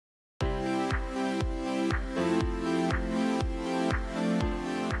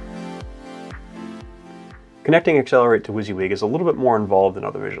Connecting XLERATE to WYSIWYG is a little bit more involved than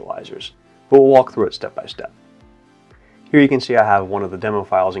other visualizers, but we'll walk through it step by step. Here you can see I have one of the demo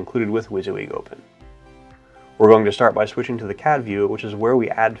files included with WYSIWYG open. We're going to start by switching to the CAD view, which is where we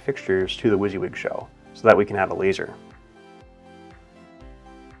add fixtures to the WYSIWYG show, so that we can add a laser.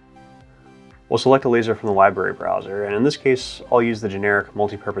 We'll select a laser from the library browser, and in this case, I'll use the generic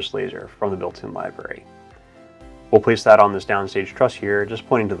multi-purpose laser from the built-in library. We'll place that on this downstage truss here, just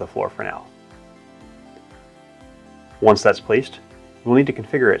pointing to the floor for now. Once that's placed, we'll need to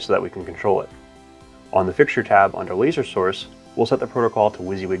configure it so that we can control it. On the Fixture tab under Laser Source, we'll set the protocol to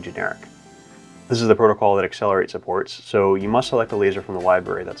WYSIWYG Generic. This is the protocol that XLERATE supports, so you must select a laser from the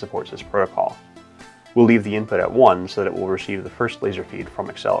library that supports this protocol. We'll leave the input at 1 so that it will receive the first laser feed from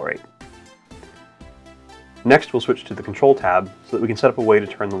XLERATE. Next, we'll switch to the Control tab so that we can set up a way to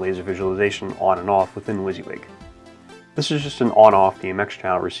turn the laser visualization on and off within WYSIWYG. This is just an on-off DMX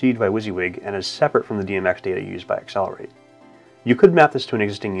channel received by WYSIWYG and is separate from the DMX data used by XLERATE. You could map this to an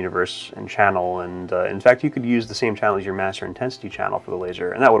existing universe and channel, and in fact you could use the same channel as your master intensity channel for the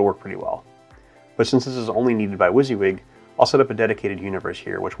laser, and that would work pretty well. But since this is only needed by WYSIWYG, I'll set up a dedicated universe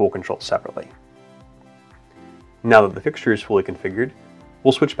here which we'll control separately. Now that the fixture is fully configured,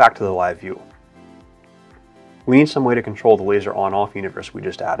 we'll switch back to the live view. We need some way to control the laser on-off universe we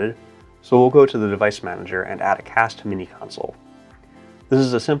just added, so we'll go to the Device Manager and add a Cast mini console. This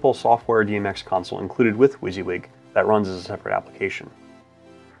is a simple software DMX console included with WYSIWYG that runs as a separate application.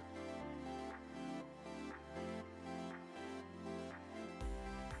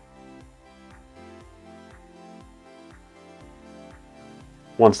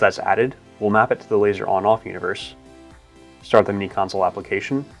 Once that's added, we'll map it to the laser on-off universe, start the mini console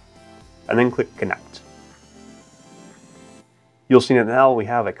application, and then click Connect. You'll see that now we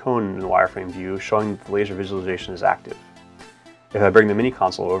have a cone in the wireframe view showing that the laser visualization is active. If I bring the mini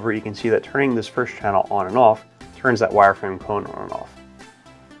console over, you can see that turning this first channel on and off turns that wireframe cone on and off.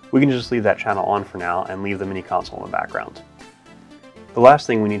 We can just leave that channel on for now and leave the mini console in the background. The last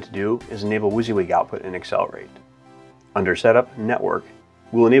thing we need to do is enable WYSIWYG output in XLERATE. Under Setup, Network,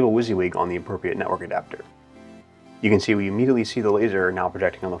 we'll enable WYSIWYG on the appropriate network adapter. You can see we immediately see the laser now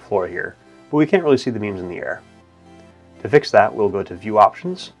projecting on the floor here, but we can't really see the beams in the air. To fix that, we'll go to View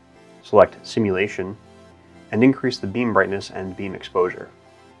Options, select Simulation, and increase the beam brightness and beam exposure.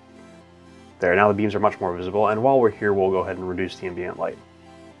 There, now the beams are much more visible, and while we're here, we'll go ahead and reduce the ambient light.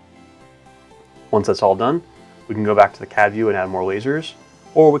 Once that's all done, we can go back to the CAD view and add more lasers,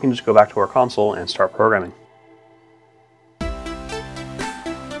 or we can just go back to our console and start programming.